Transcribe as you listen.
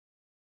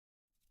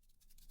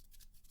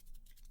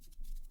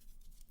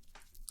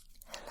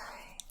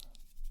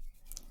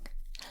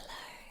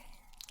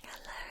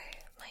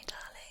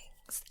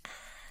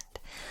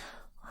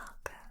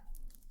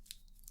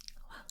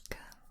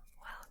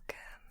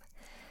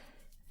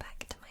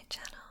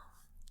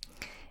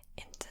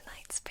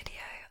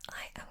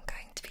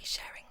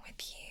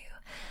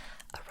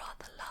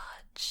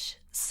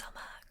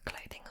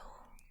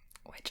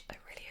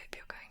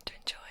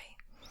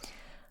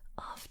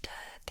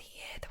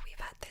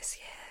this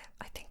year,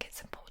 I think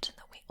it's important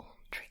that we all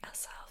treat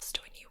ourselves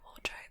to a new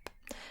wardrobe,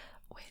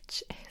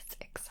 which is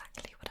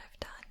exactly what I've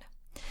done.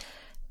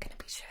 I'm going to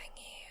be showing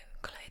you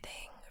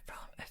clothing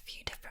from a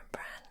few different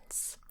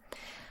brands.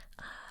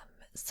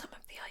 Some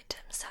of the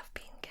items have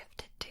been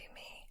gifted to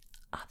me,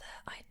 other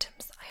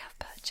items I have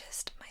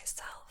purchased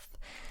myself,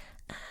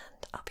 and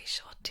I'll be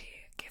sure to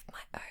give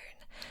my own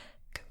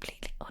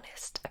completely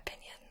honest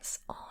opinions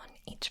on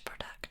each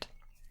product.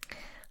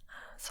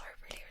 So I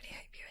really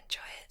hope you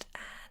enjoy it,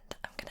 and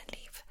I'm going to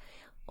leave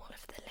all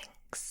of the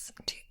links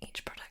to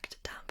each product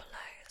down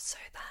below so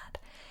that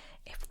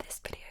if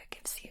this video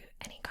gives you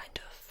any kind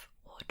of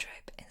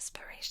wardrobe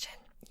inspiration,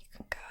 you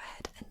can go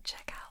ahead and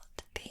check out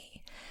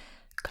the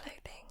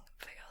clothing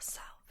for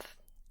yourself.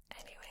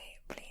 Anyway,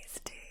 please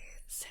do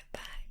sit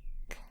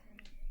back,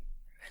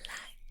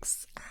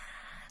 relax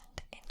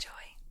and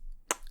enjoy.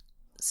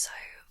 So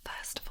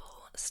first of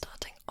all,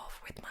 starting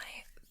off with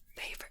my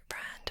favourite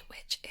brand,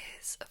 which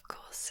is of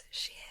course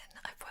SHEIN.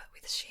 I've worked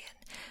with SHEIN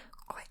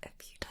quite a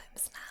few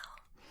times now,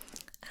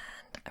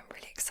 and I'm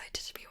really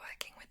excited to be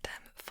working with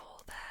them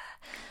for their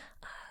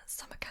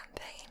summer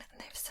campaign, and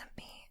they've sent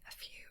me a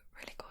few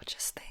really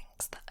gorgeous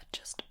things that are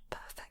just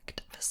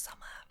perfect for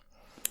summer.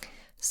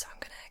 So I'm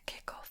going to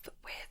kick off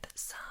with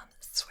some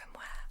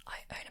swimwear. I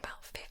own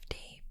about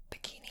 50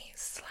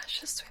 bikinis /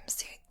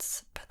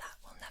 swimsuits, but that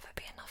will never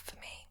be enough for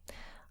me.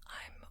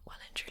 I'm well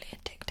and truly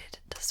addicted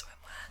to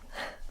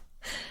swimwear.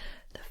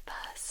 The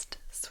first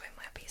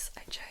swimwear piece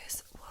I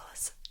chose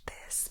was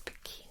this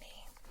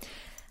bikini,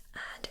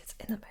 and it's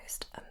in the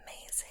most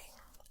amazing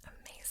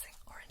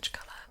orange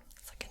colour.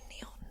 It's like a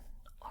neon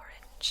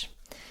orange,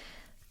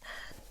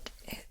 and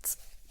it's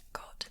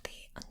got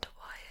the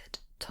underwired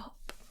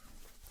top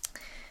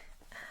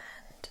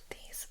and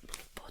these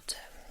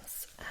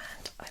bottoms,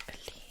 and I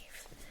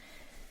believe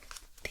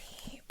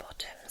the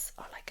bottoms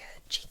are like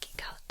a cheeky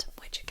cut,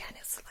 which again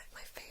is like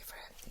my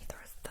favourite. Either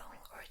a thong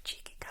or a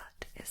cheeky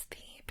cut is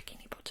the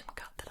bikini bottom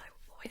cut that I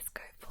always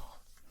go for.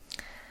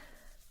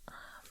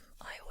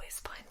 I always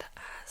find that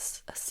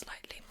as a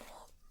slightly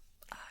more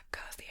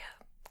curvier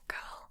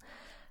girl,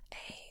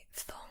 a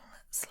thong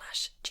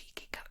 /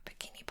 cheeky cut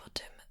bikini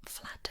bottom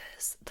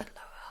flatters the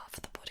lower half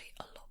of the body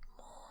a lot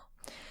more.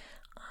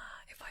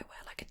 If I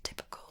wear like a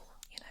typical,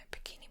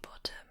 bikini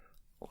bottom,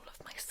 all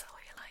of my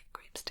cellulite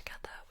groups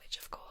together, which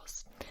of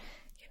course,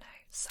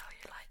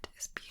 cellulite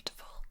is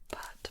beautiful,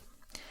 but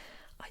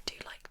I do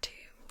like to,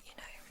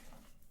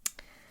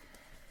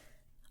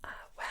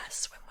 wear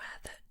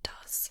swimwear that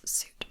does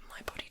suit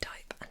my body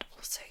type, and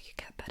also you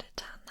get better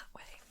tan that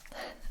way.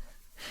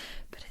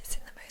 But it's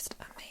in the most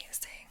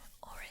amazing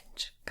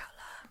orange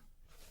colour,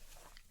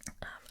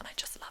 and I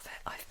just love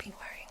it. I've been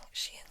wearing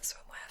SHEIN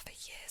swimwear for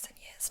years and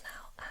years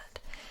now, and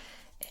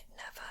it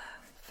never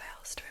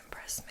fails to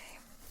impress me.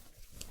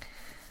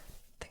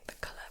 I think the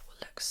colour will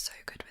look so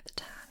good with the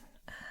tan,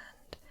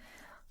 and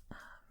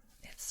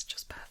it's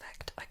just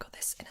perfect. I got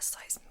this in a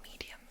size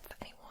medium for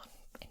anyone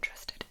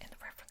interested in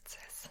the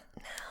references.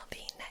 Now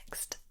the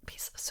next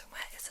piece of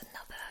swimwear is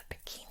another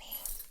bikini.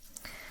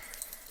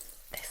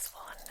 This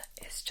one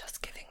is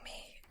just giving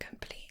me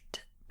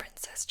complete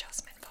Princess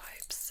Jasmine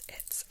vibes.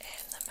 It's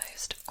in the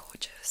most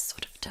gorgeous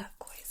sort of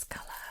turquoise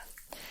colour,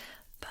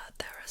 but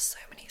there are so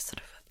many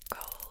sort of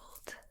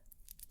gold,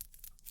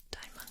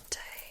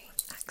 diamante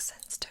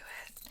accents to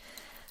it.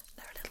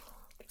 There are little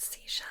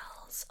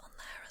seashells on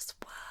there as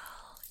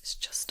well. It's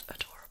just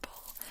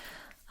adorable.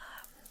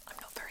 I'm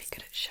not very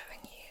good at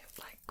showing you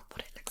like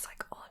what it looks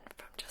like on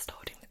from just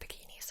holding the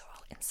bikini, so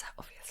I'll insert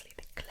obviously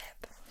the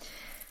clip,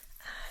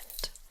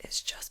 and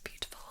it's just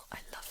beautiful. I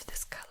love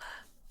this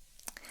colour,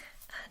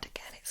 and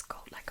again it's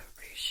got like a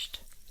ruched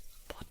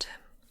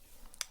bottom,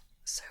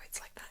 so it's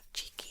like that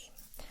cheeky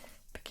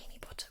bikini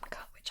bottom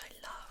cut, which I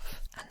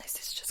love, and this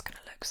is just going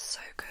to look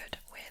so good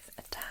with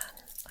a tan.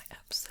 I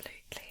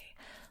absolutely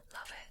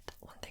love it.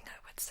 One thing I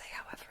would say,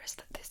 however, is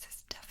that this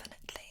is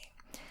definitely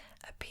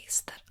a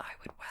piece that I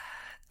would wear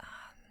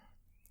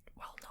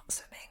while not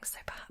swimming, so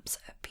perhaps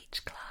at a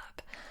beach club.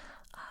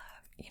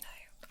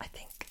 I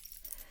think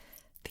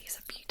these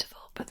are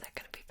beautiful, but they're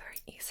going to be very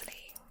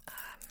easily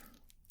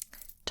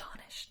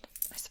tarnished,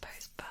 I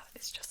suppose, but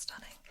it's just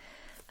stunning.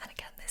 And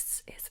again,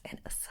 this is in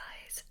a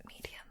size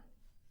medium.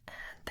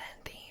 And then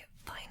the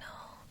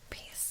final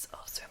piece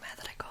of swimwear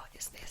that I got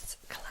is this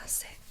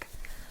classic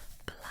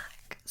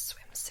black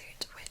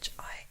swimsuit, which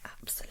I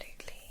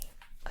absolutely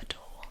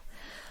adore.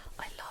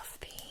 I love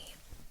the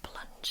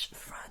plunge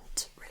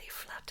front, really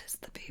flatters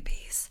the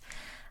boobies,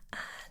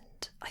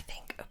 and I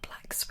think a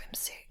black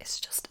swimsuit is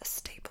just a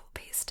staple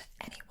piece to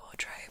any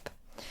wardrobe.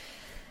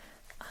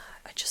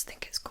 I just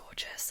think it's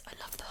gorgeous. I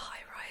love the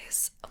high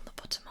rise on the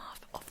bottom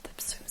half of the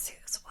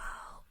swimsuit as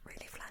well,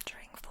 really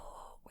flattering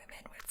for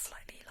women with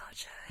slightly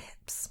larger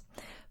hips,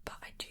 but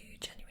I do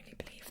genuinely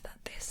believe that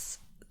this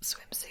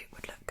swimsuit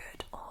would look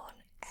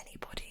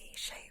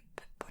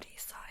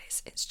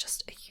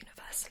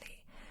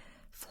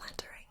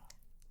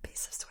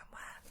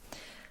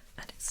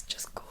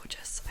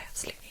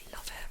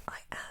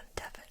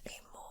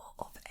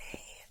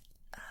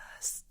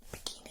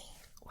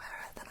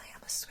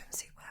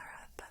swimsuit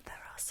wearer, but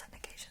there are certain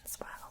occasions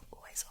where I'll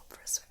always opt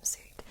for a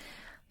swimsuit.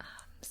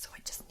 So I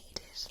just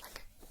needed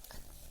like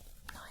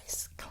a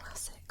nice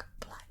classic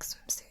black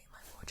swimsuit in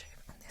my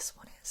wardrobe, and this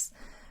one is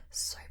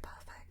so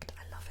perfect.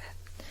 I love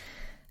it.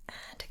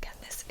 And again,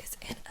 this is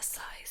in a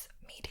size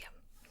medium.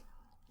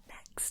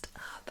 Next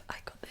up, I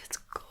got this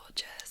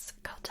gorgeous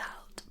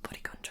cut-out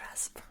bodycon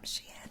dress from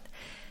SHEIN.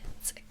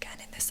 It's again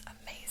in this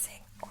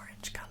amazing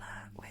orange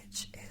colour,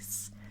 which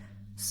is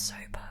so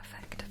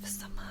perfect for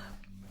summer.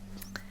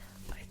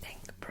 I think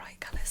bright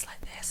colours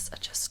like this are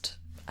just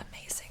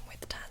amazing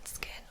with tan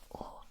skin,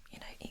 or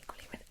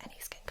equally with any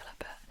skin colour,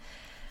 but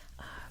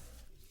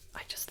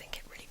I just think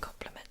it really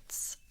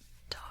complements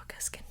darker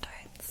skin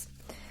tones.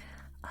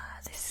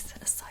 This is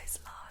in a size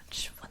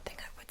large. One thing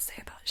I would say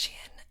about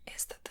SHEIN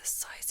is that the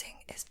sizing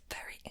is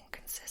very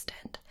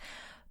inconsistent,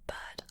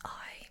 but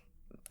I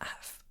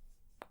have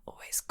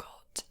always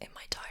got in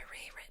my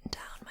diary written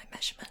down my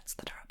measurements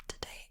that are up to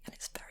date, and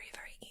it's very,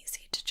 very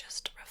easy to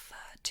just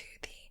refer to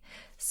the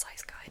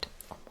size guide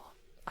on what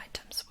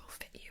items will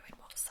fit you in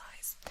what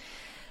size.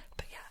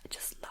 But yeah, I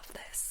just love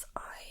this.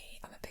 I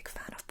am a big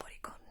fan of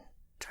bodycon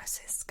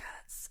dresses,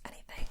 skirts,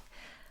 anything,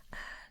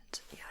 and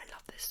yeah, I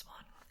love this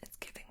one. It's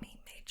giving me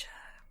major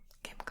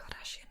Kim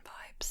Kardashian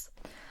vibes,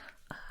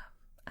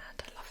 and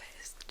I love it.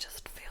 It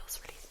just feels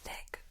really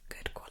thick,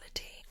 good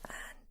quality,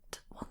 and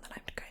one that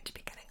I'm going to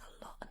be getting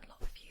a lot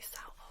of use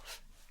out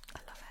of. I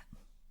love it.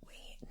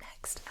 We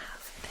next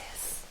have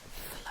this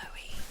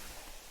flowy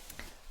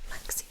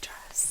maxi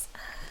dress,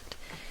 and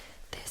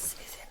this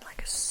is in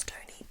like a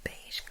stony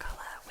beige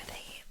colour with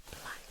a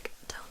black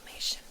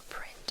Dalmatian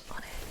print on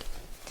it,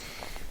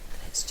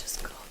 and it's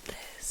just got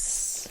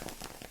this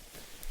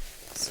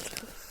sort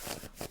of,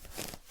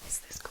 what's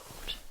this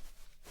called?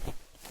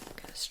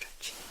 Like a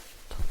stretchy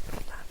top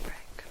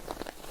fabric,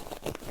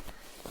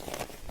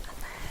 and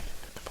then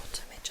at the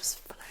bottom it just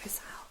flows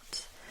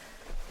out.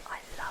 I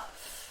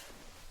love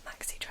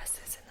maxi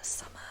dresses in the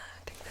summer.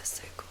 I think they're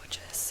so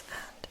gorgeous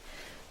and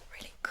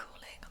really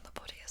cooling on the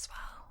body as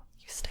well.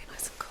 You stay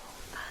nice and cool,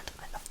 and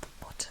I love the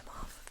bottom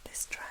half of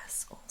this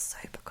dress also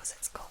because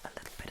it's got a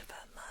little bit of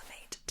a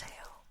mermaid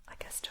tail, I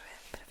guess, to it,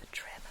 a bit of a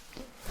trim.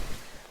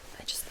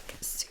 I just think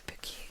it's super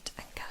cute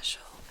and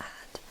casual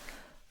and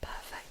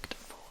perfect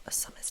for a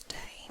summer's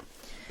day.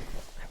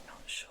 I'm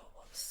not sure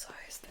what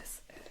size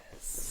this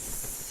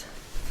is.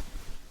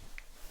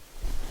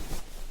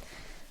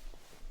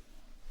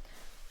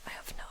 I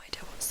have no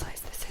idea what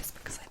size this is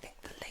because I think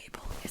the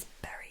label is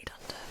buried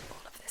under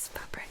all of this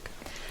fabric,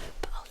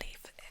 but I'll leave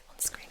it on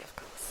screen, of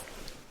course.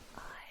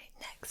 I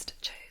next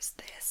chose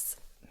this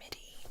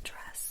midi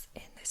dress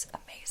in this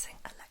amazing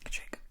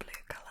electric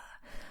blue colour.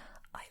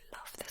 I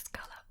love this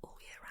colour all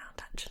year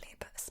round actually,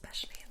 but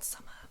especially in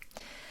summer.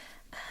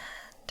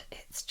 And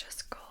it's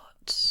just got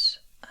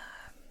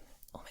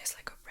almost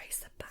like a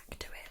racer back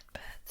to it,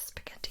 but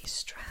spaghetti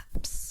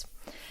straps,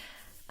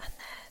 and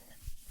then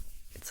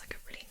it's like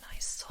a really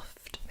nice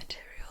soft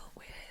material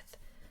with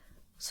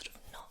sort of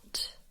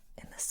knot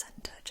in the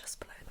centre just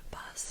below the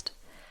bust.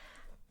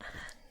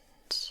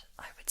 And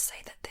I would say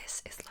that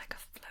this is like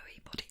a flowy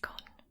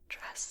bodycon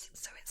dress,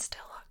 so it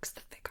still hugs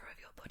the figure of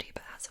your body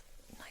but has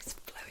a nice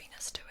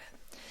flowiness to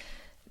it.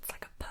 It's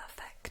like a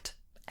perfect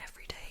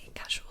everyday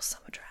casual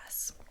summer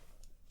dress.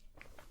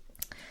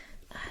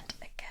 And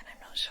again, I'm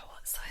not sure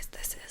what size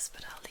this is,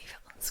 but I'll leave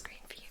it on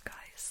screen for you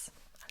guys.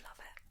 I love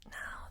it.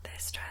 Now,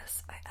 this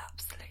dress I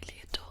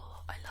absolutely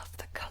adore. I love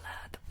the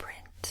colour, the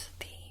print,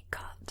 the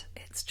cut.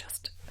 It's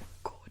just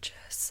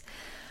gorgeous.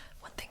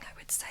 One thing I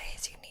would say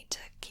is you need to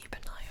keep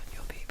an eye on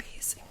your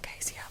boobies in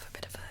case you have a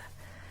bit of a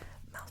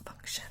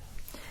malfunction.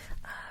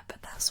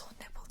 But that's what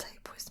nipple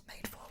tape was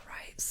made for,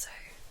 right? So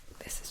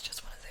this is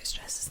just one of those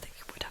dresses that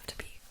you would have to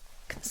be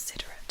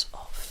considerate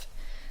of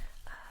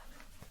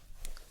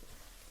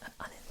an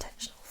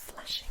unintentional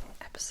flashing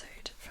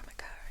episode from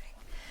occurring.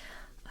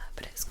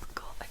 But it's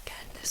got,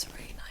 again, this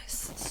really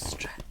nice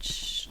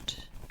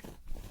stretched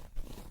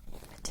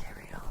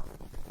material,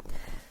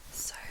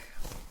 so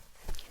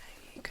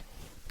you can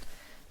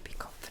be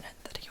confident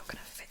that you're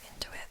going to fit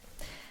into it.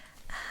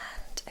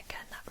 And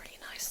again, that really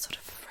nice sort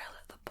of frill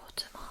at the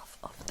bottom half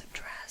of the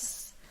dress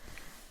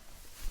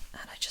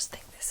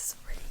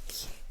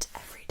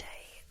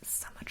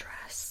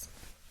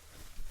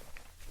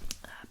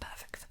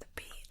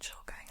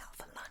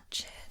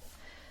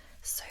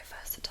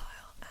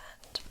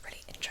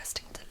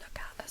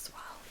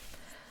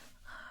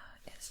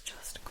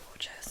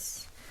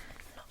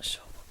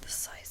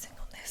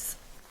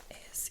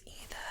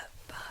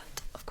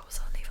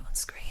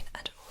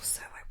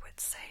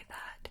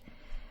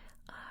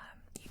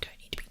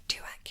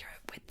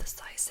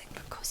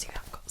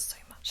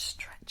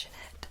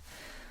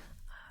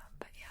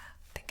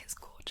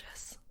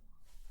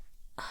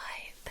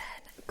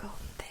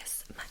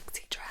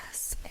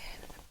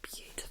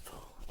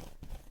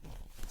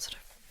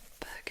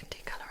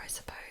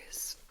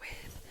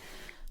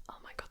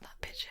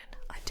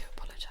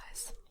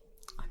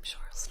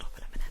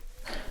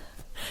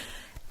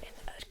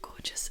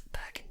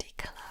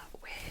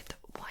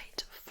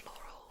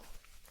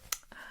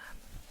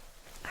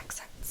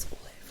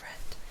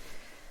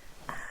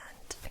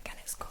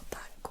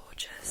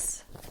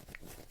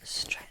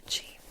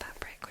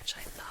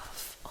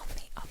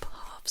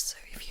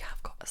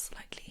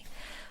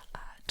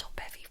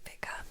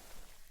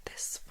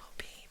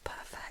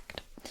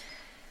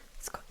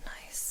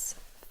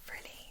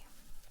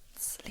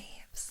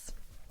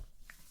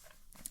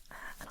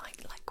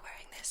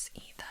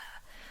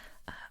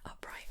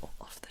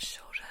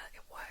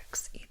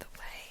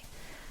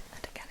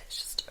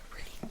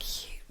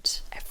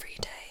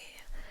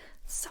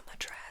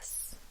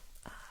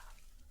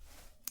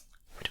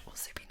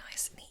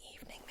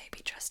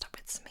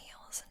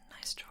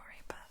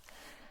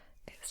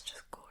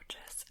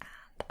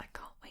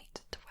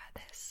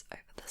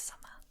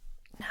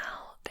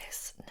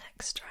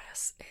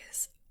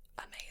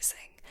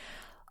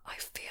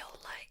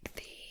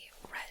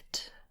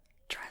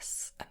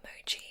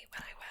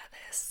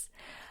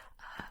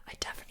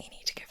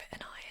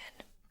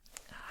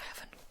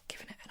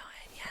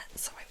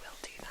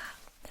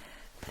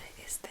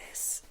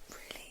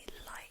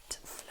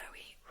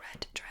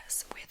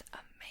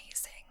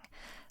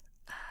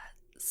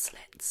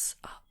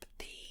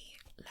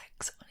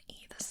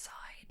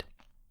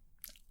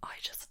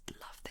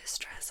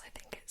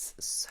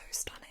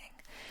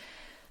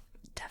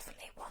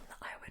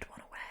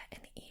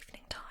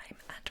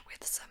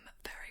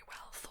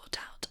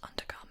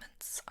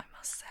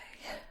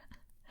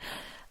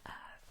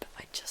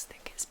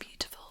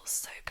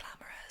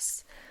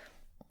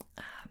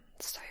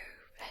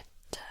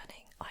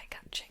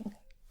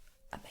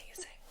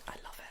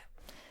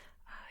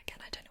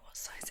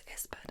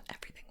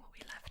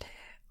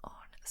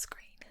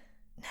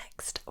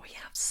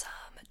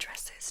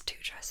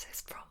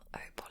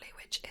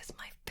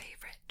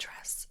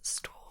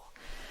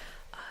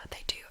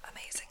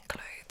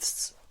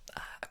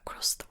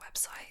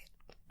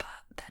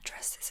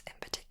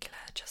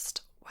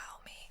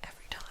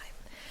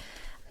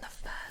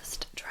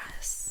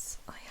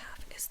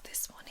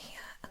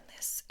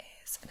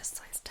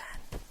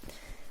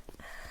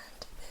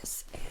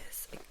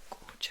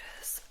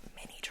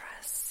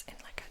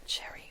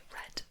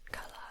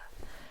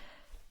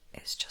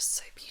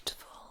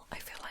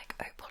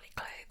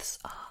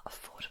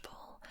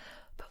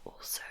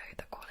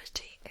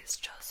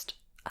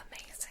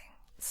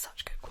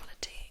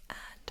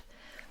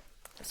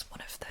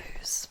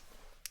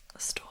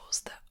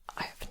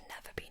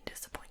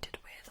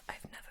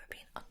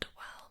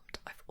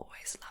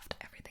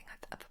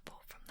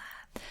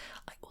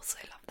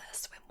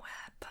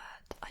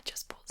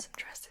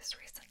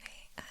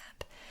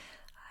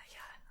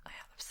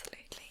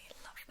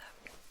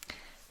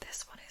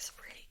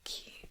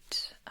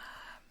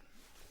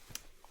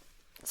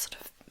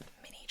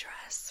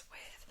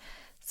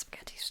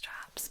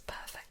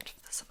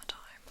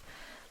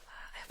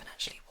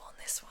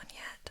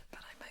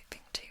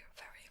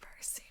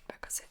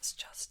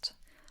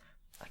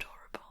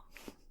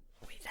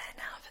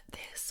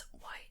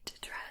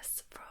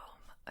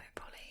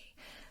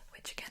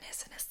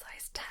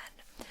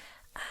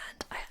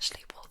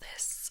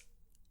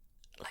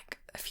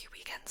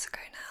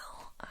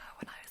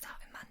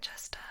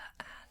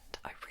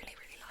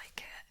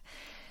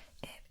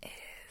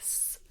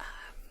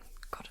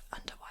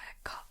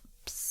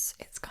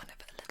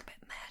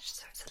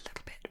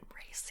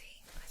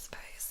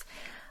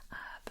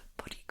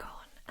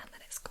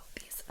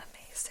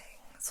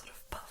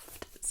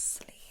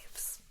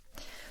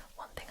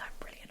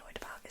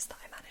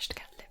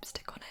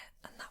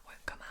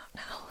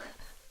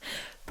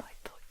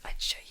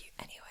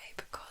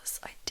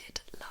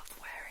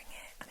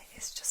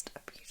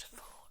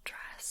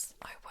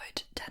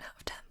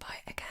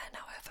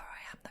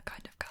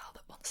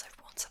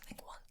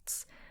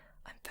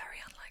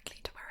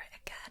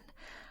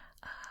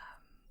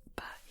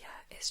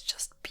is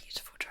just a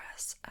beautiful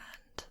dress,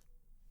 and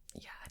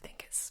yeah, I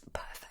think it's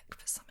perfect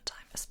for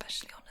summertime,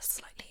 especially on a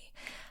slightly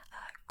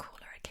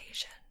cooler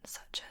occasion,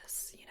 such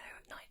as, you know,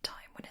 at night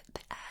time when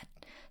the air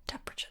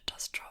temperature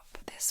does drop.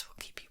 This will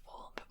keep you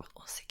warm, but will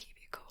also keep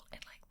you cool in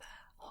like the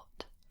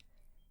hot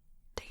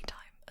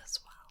daytime as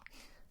well.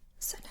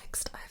 So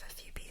next I have a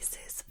few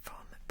pieces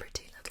from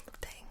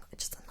PrettyLittleThing,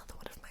 which is another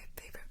one of my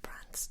favourite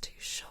brands to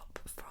shop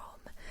from.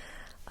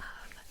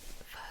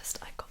 First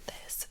I got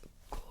this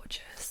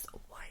gorgeous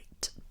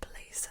white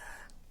blazer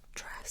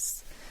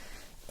dress.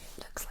 It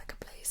looks like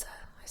a blazer,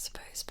 I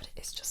suppose, but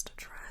it is just a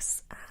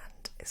dress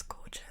and it's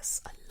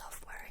gorgeous. I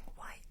love wearing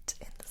white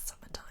in the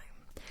summertime,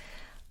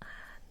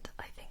 and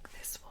I think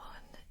this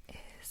one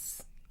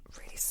is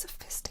really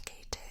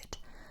sophisticated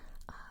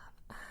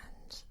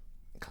and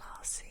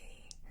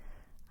classy,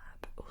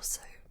 but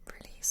also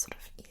really sort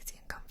of easy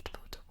and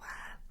comfortable to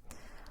wear.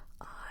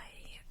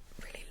 I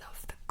really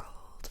love the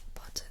gold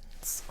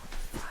buttons on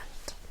the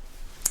front,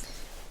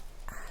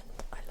 and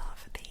I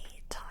love the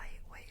tie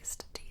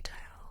waist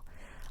detail.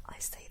 I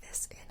say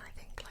this in, I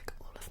think, like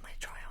all of my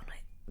try on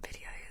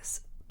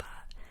videos,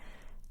 but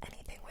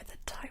anything with a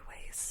tie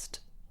waist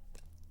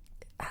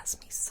has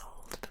me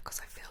sold, because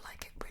I feel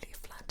like it really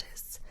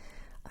flatters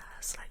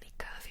slightly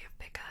curvy or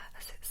bigger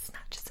as it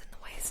snatches in the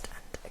waist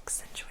and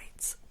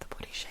accentuates the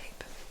body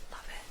shape.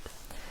 Love it.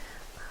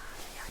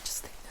 Yeah, I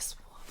just think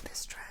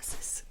this dress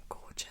is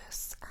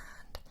gorgeous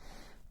and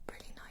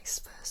really nice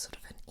for sort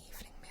of an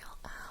evening meal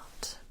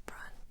out,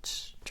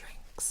 brunch,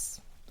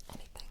 drinks,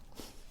 anything.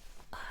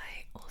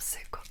 I also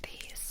got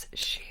these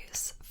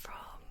shoes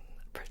from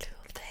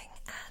PrettyLittleThing,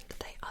 and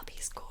they are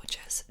these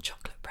gorgeous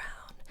chocolate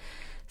brown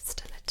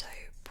stiletto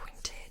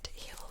pointed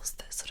heels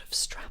that sort of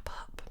strap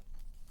up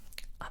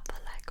the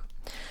leg.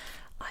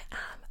 I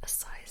am a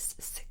size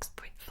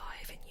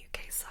 6.5 in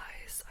UK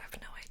size. I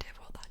have no idea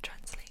what that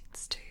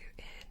translates to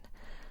in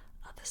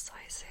other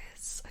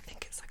sizes. I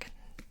think it's like an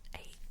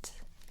 8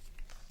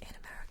 in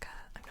America,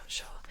 I'm not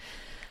sure,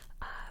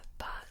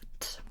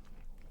 but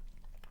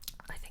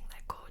I think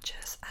they're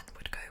gorgeous and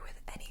would go with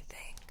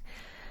anything.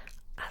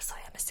 As I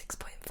am a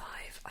 6.5,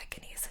 I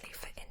can easily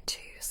fit into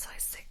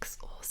size 6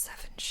 or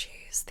 7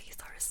 shoes. These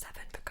are a 7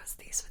 because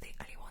these were the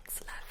only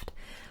ones left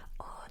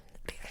on,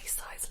 the only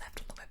size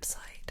left on the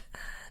website.